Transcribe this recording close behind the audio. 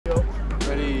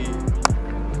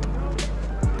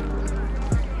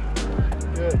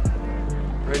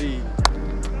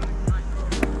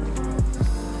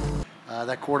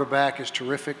That quarterback is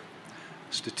terrific,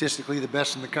 statistically the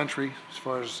best in the country as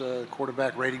far as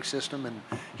quarterback rating system, and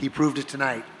he proved it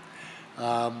tonight.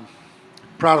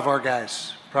 Proud of our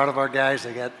guys. Proud of our guys.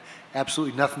 They got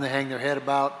absolutely nothing to hang their head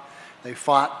about. They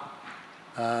fought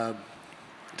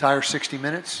entire 60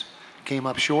 minutes, came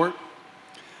up short,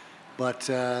 but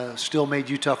still made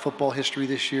Utah football history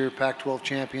this year, Pac-12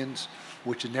 champions,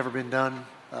 which had never been done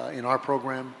in our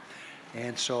program.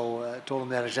 And so I told them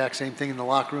that exact same thing in the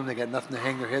locker room. They got nothing to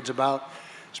hang their heads about.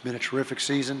 It's been a terrific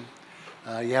season.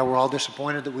 Yeah, we're all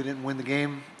disappointed that we didn't win the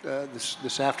game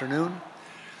this afternoon,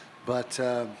 but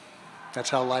that's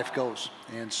how life goes.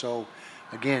 And so,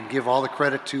 again, give all the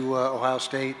credit to Ohio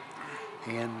State.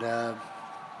 And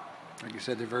like I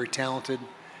said, they're very talented.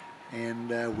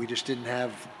 And we just didn't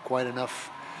have quite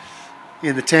enough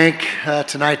in the tank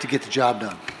tonight to get the job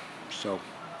done. So,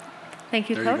 thank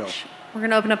you, there Coach. You go. We're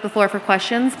going to open up the floor for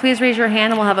questions. Please raise your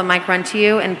hand and we'll have a mic run to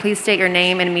you. And please state your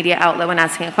name and media outlet when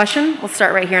asking a question. We'll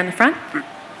start right here in the front.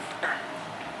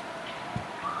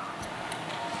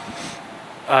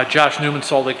 Josh Newman,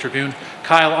 Salt Lake Tribune.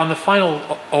 Kyle, on the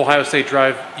final Ohio State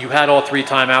drive, you had all 3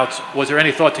 timeouts. Was there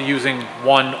any thought to using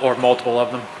one or multiple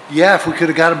of them? Yeah, if we could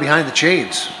have got them behind the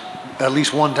chains at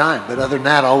least one time. But other than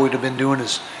that, all we'd have been doing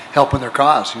is helping their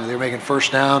cause. You know, they were making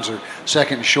first downs or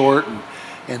second and short,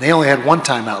 and they only had 1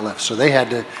 timeout left. So they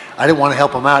had to, I didn't want to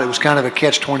help them out. It was kind of a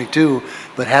catch-22,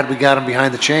 but had we got them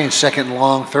behind the chains, second and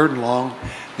long, third and long,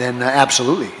 then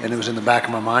absolutely. And it was in the back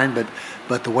of my mind.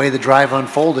 But the way the drive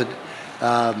unfolded,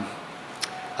 I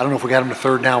don't know if we got them to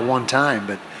third down one time,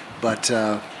 but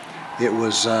it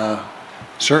was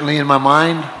certainly in my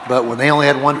mind. But when they only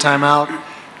had 1 timeout,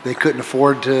 they couldn't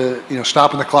afford to, you know,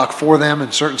 stopping the clock for them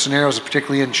in certain scenarios,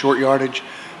 particularly in short yardage,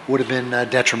 would have been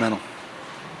detrimental.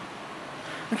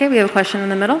 Okay, we have a question in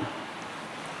the middle.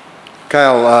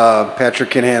 Kyle,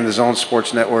 Patrick Kinahan, the Zone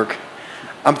Sports Network.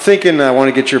 I'm thinking, I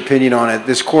want to get your opinion on it.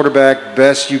 This quarterback,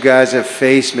 best you guys have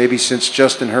faced maybe since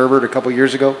Justin Herbert a couple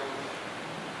years ago?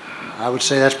 I would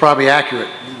say that's probably accurate.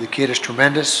 The kid is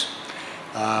tremendous.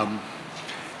 And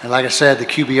like I said, the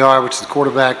QBR, which is the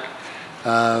quarterback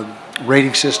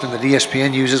rating system that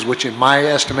ESPN uses, which in my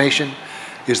estimation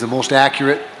is the most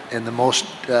accurate and the most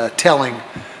telling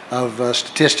of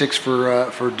statistics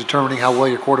for determining how well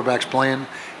your quarterback's playing.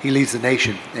 He leads the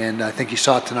nation, and I think you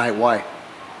saw it tonight why.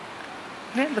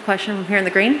 Okay, the question from here in the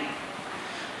green.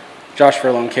 Josh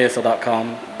Furlong,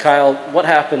 KSL.com. Kyle, what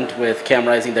happened with Cam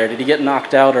Rising there? Did he get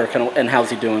knocked out, or and how's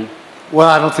he doing? Well,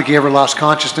 I don't think he ever lost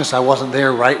consciousness. I wasn't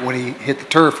there right when he hit the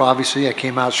turf, obviously. I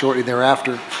came out shortly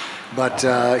thereafter. But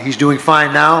he's doing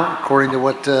fine now, according to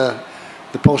what the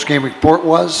post-game report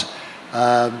was.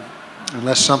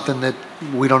 Unless something that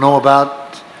we don't know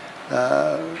about,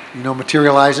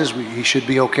 materializes, he should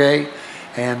be okay.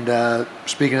 And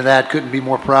speaking of that, couldn't be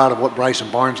more proud of what Bryson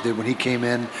Barnes did when he came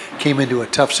into a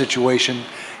tough situation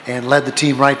and led the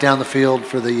team right down the field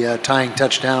for the tying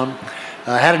touchdown.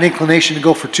 Had an inclination to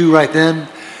go for 2 right then,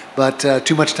 but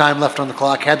too much time left on the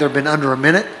clock. Had there been under a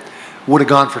minute, would have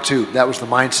gone for 2. That was the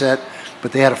mindset.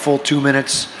 But they had a full 2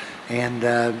 minutes, and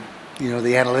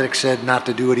the analytics said not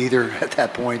to do it either at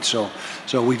that point. So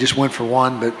we just went for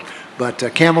 1.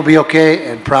 But Cam will be okay,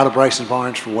 and proud of Bryson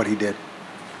Barnes for what he did.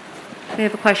 We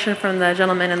have a question from the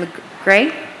gentleman in the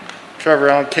gray. Trevor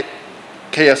Allen,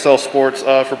 KSL Sports,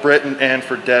 for Britton and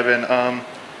for Devin.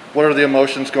 What are the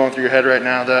emotions going through your head right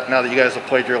now that you guys have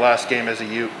played your last game as a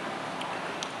Ute?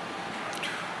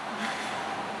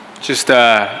 Just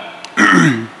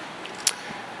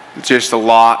a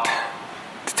lot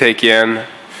to take in.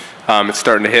 It's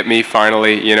starting to hit me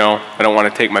finally, I don't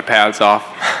want to take my pads off.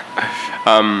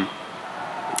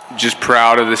 Just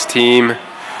proud of this team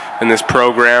and this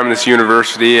program, this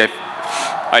university.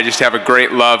 I just have a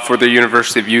great love for the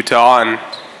University of Utah, and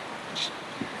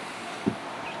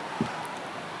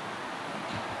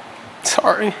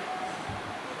sorry.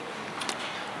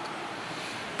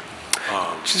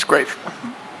 Just grateful.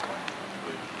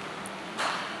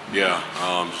 Yeah,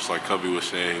 just like Cubby was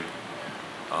saying,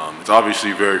 it's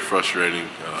obviously very frustrating,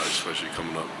 especially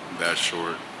coming up that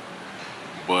short.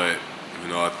 But,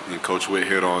 I think Coach Witt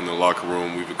hit on the locker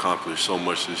room. We've accomplished so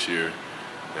much this year,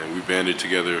 and we banded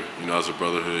together, as a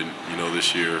brotherhood,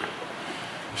 this year.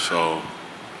 So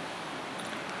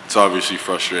it's obviously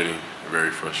frustrating,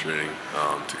 very frustrating,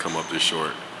 to come up this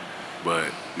short.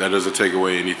 But that doesn't take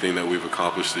away anything that we've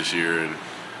accomplished this year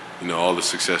and, all the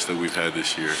success that we've had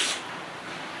this year.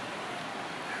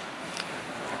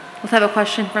 Let's have a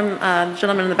question from the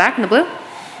gentleman in the back in the blue.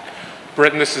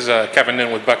 Britton, this is Kevin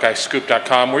Nin with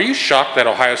BuckeyeScoop.com. Were you shocked that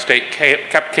Ohio State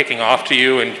kept kicking off to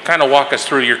you, and kind of walk us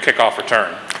through your kickoff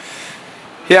return?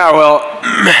 Yeah, well,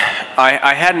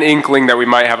 I had an inkling that we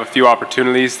might have a few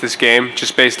opportunities this game,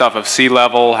 just based off of sea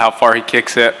level, how far he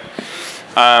kicks it.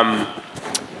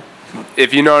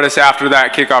 If you notice, after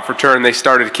that kickoff return, they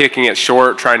started kicking it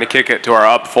short, trying to kick it to our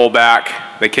up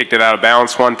fullback. They kicked it out of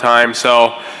bounds one time.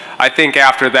 So I think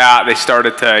after that, they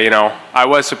started to, I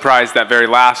was surprised that very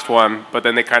last one, but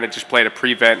then they kind of just played a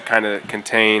prevent, kind of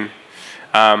contain.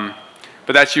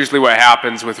 But that's usually what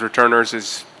happens with returners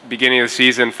is beginning of the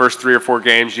season, first 3 or 4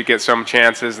 games, you get some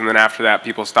chances, and then after that,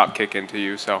 people stop kicking to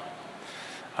you. So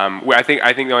I think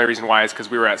the only reason why is because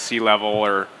we were at sea level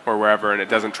or wherever, and it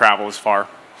doesn't travel as far.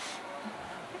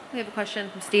 We have a question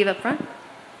from Steve up front.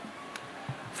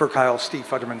 For Kyle, Steve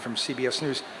Futterman from CBS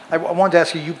News. I wanted to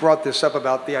ask you, you brought this up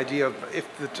about the idea of if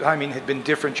the timing had been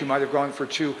different, you might have gone for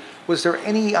 2. Was there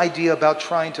any idea about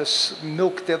trying to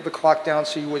milk the clock down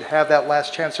so you would have that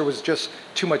last chance, or was just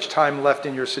too much time left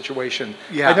in your situation?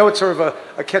 Yeah. I know it's sort of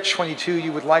a catch-22.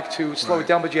 You would like to slow it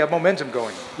down, but you have momentum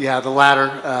going. Yeah, the latter.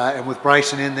 And with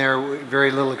Bryson in there, very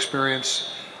little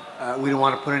experience, we didn't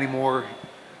want to put any more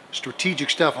strategic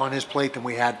stuff on his plate than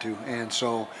we had to. And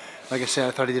so, like I said,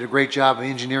 I thought he did a great job of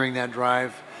engineering that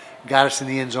drive, got us in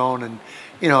the end zone. And,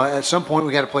 at some point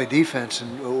we got to play defense,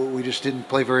 and we just didn't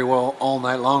play very well all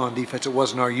night long on defense. It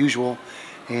wasn't our usual.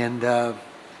 And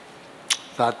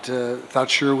thought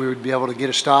sure we would be able to get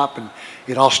a stop. And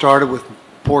it all started with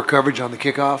poor coverage on the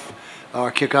kickoff.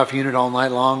 Our kickoff unit all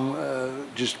night long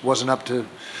just wasn't up to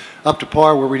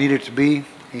par where we needed to be,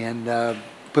 and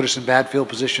put us in bad field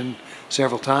position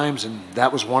several times, and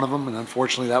that was one of them, and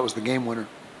unfortunately that was the game winner.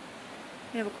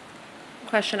 We have a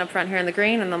question up front here in the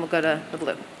green, and then we'll go to the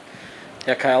blue.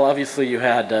 Yeah, Kyle, obviously you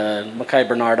had Mekhi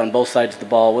Bernard on both sides of the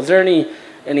ball. Was there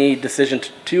any decision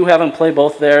to have him play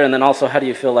both there, and then also how do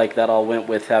you feel like that all went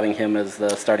with having him as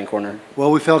the starting corner?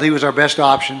 Well, we felt he was our best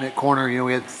option at corner.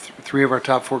 We had 3 of our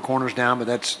top 4 corners down, but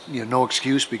that's no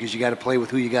excuse because you got to play with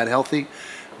who you got healthy.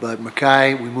 But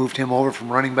Mekhi, we moved him over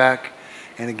from running back.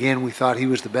 And again, we thought he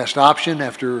was the best option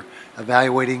after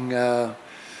evaluating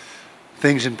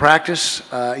things in practice.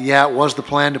 Yeah, it was the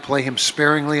plan to play him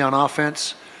sparingly on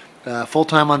offense,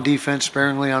 full-time on defense,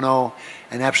 sparingly on O,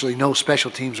 and absolutely no special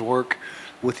teams work,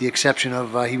 with the exception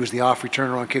of he was the off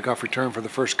returner on kickoff return for the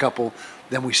first couple.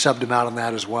 Then we subbed him out on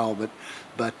that as well.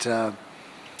 But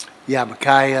yeah,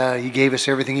 Mekhi, he gave us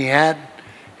everything he had,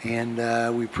 and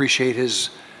we appreciate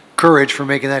his courage for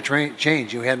making that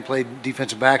change. He hadn't played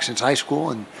defensive back since high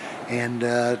school, and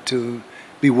to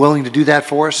be willing to do that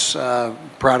for us,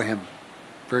 proud of him.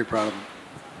 Very proud of him.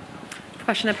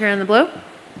 Question up here in the blue.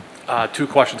 2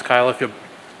 questions, Kyle,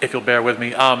 if you'll bear with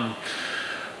me.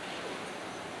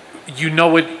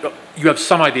 You have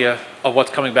some idea of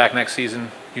what's coming back next season.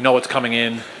 You know what's coming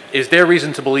in. Is there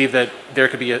reason to believe that there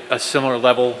could be a similar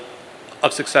level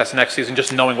of success next season,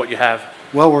 just knowing what you have?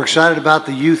 Well, we're excited about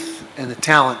the youth and the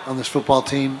talent on this football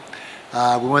team.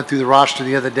 We went through the roster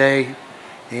the other day,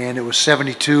 and it was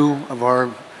 72 of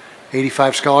our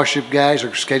 85 scholarship guys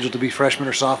are scheduled to be freshmen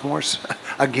or sophomores.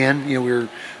 Again,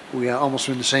 we almost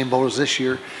in the same boat as this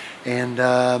year, and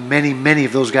many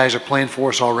of those guys are playing for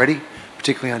us already,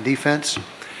 particularly on defense.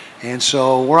 And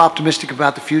so we're optimistic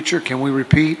about the future. Can we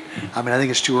repeat? I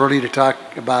think it's too early to talk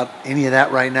about any of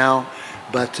that right now,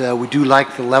 but we do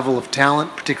like the level of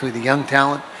talent, particularly the young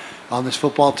talent on this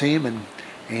football team,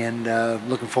 and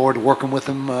looking forward to working with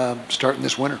them starting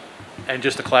this winter. And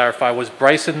just to clarify, was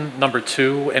Bryson number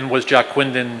 2, and was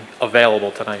Jaquindon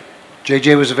available tonight?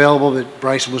 JJ was available, but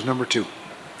Bryson was number 2.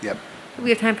 Yep. We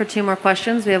have time for 2 more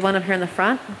questions. We have one up here in the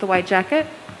front with the white jacket.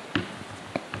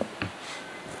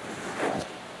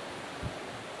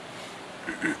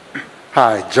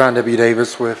 Hi, John W.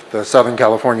 Davis with the Southern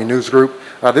California News Group.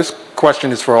 This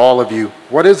question is for all of you.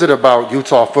 What is it about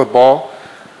Utah football,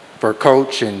 for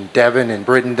Coach and Devin and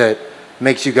Britton, that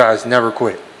makes you guys never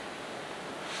quit?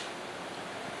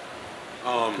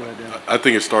 I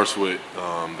think it starts with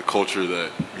the culture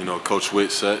that Coach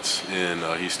Witt sets and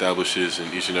he establishes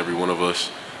in each and every one of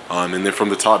us, and then from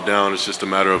the top down, it's just a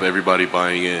matter of everybody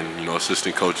buying in.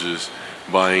 Assistant coaches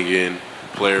buying in,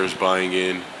 players buying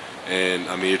in, and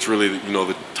it's really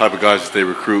the type of guys that they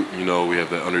recruit. We have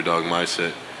that underdog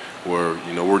mindset where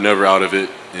we're never out of it,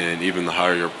 and even the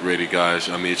higher rated guys.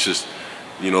 It's just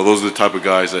those are the type of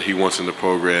guys that he wants in the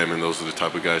program, and those are the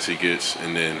type of guys he gets,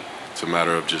 and then it's a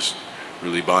matter of just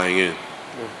really buying in.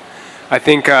 I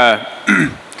think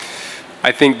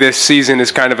this season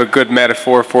is kind of a good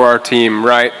metaphor for our team,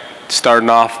 right? Starting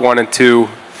off 1-2,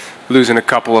 losing a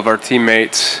couple of our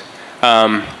teammates,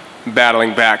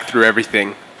 battling back through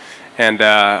everything. And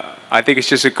I think it's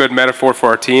just a good metaphor for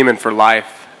our team and for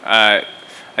life. I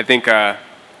think the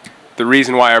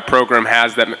reason why our program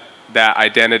has that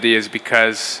identity is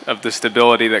because of the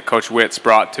stability that Coach Witt's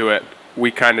brought to it.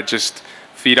 We kind of just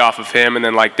feed off of him, and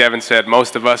then like Devin said,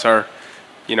 most of us are,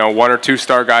 1 or 2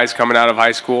 star guys coming out of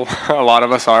high school. A lot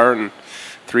of us are, and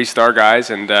 3 star guys,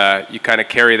 and you kind of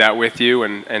carry that with you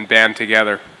and band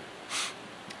together.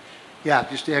 Yeah,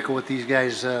 just to echo what these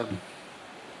guys,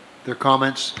 their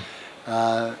comments.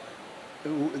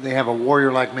 They have a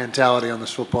warrior-like mentality on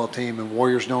this football team, and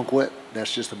warriors don't quit.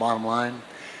 That's just the bottom line.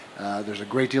 There's a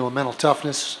great deal of mental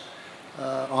toughness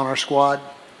on our squad,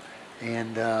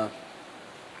 and the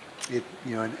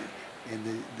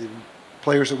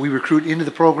players that we recruit into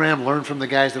the program learn from the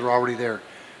guys that are already there.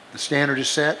 The standard is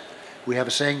set. We have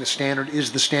a saying, the standard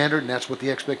is the standard, and that's what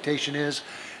the expectation is.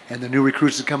 And the new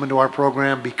recruits that come into our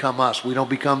program become us. We don't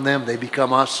become them, they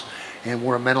become us, and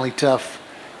we're a mentally tough,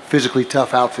 physically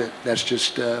tough outfit. That's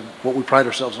just what we pride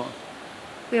ourselves on.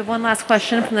 We have one last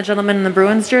question from the gentleman in the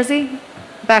Bruins jersey,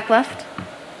 back left.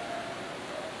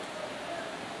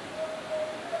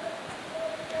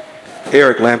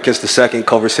 Eric Lampkins II,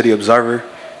 Culver City Observer.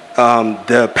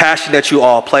 The passion that you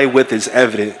all play with is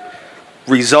evident.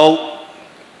 Result,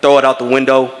 throw it out the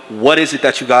window. What is it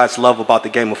that you guys love about the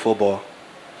game of football?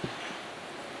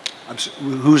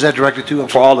 Who's that directed to?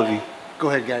 For all of you. Go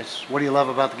ahead, guys. What do you love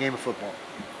about the game of football?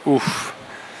 Oof.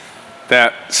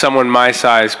 That someone my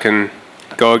size can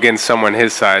go against someone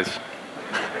his size.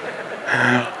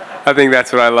 I think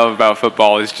that's what I love about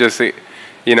football. Is just,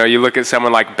 you look at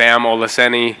someone like Bam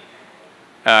Olaseni,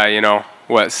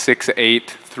 6'8",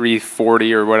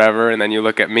 340 or whatever, and then you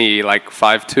look at me like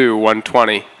 5'2",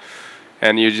 120,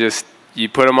 and you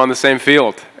put them on the same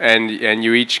field, and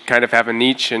you each kind of have a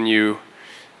niche,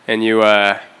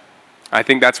 I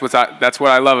think that's what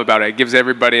I love about it. It gives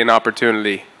everybody an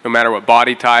opportunity, no matter what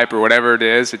body type or whatever it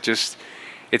is.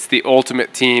 It's the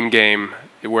ultimate team game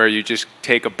where you just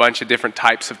take a bunch of different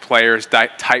types of players,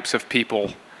 types of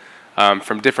people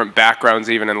from different backgrounds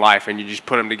even in life, and you just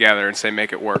put them together and say,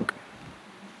 make it work.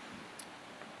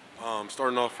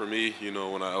 Starting off for me,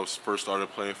 when I first started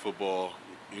playing football,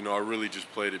 I really just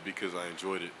played it because I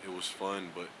enjoyed it. It was fun,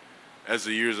 but as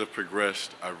the years have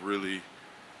progressed, I really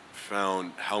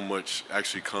found how much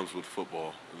actually comes with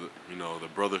football. The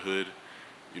brotherhood,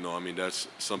 that's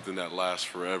something that lasts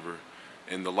forever.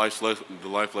 And the life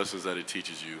lessons that it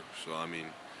teaches you. So,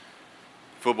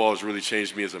 football has really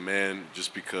changed me as a man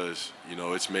just because,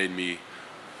 it's made me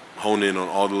hone in on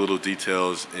all the little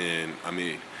details. And,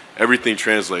 everything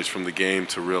translates from the game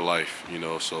to real life,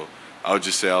 So I would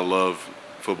just say I love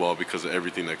football because of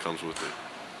everything that comes with it.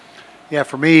 Yeah,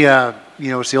 for me,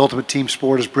 it's the ultimate team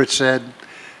sport, as Britt said.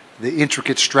 The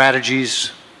intricate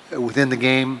strategies within the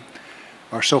game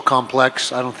are so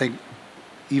complex. I don't think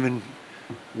even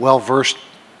well-versed,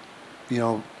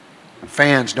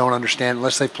 fans don't understand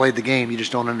unless they've played the game. You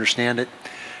just don't understand it.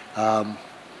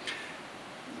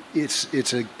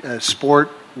 It's a sport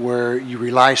where you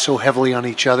rely so heavily on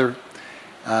each other,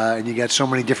 and you got so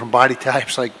many different body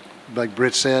types, like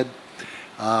Britt said.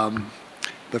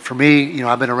 But for me,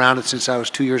 I've been around it since I was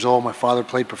 2 years old. My father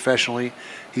played professionally.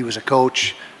 He was a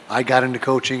coach. I got into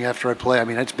coaching after I played.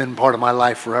 It's been part of my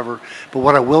life forever. But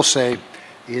what I will say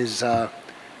is the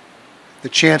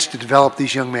chance to develop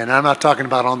these young men. And I'm not talking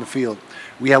about on the field.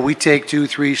 We take 2,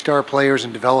 3 star players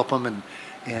and develop them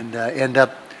and end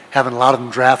up having a lot of them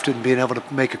drafted and being able to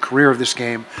make a career of this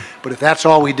game. But if that's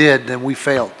all we did, then we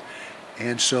failed.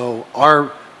 And so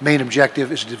our main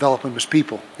objective is to develop them as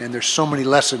people. And there's so many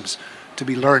lessons to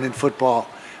be learned in football.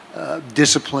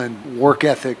 Discipline, work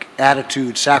ethic,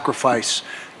 attitude, sacrifice,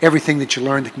 everything that you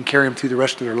learn that can carry them through the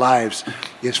rest of their lives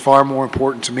is far more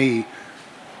important to me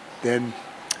than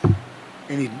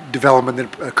any development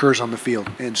that occurs on the field.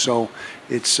 And so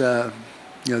it's,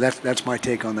 that's my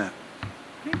take on that.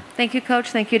 Thank you, Coach.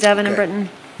 Thank you, Devin and Britton.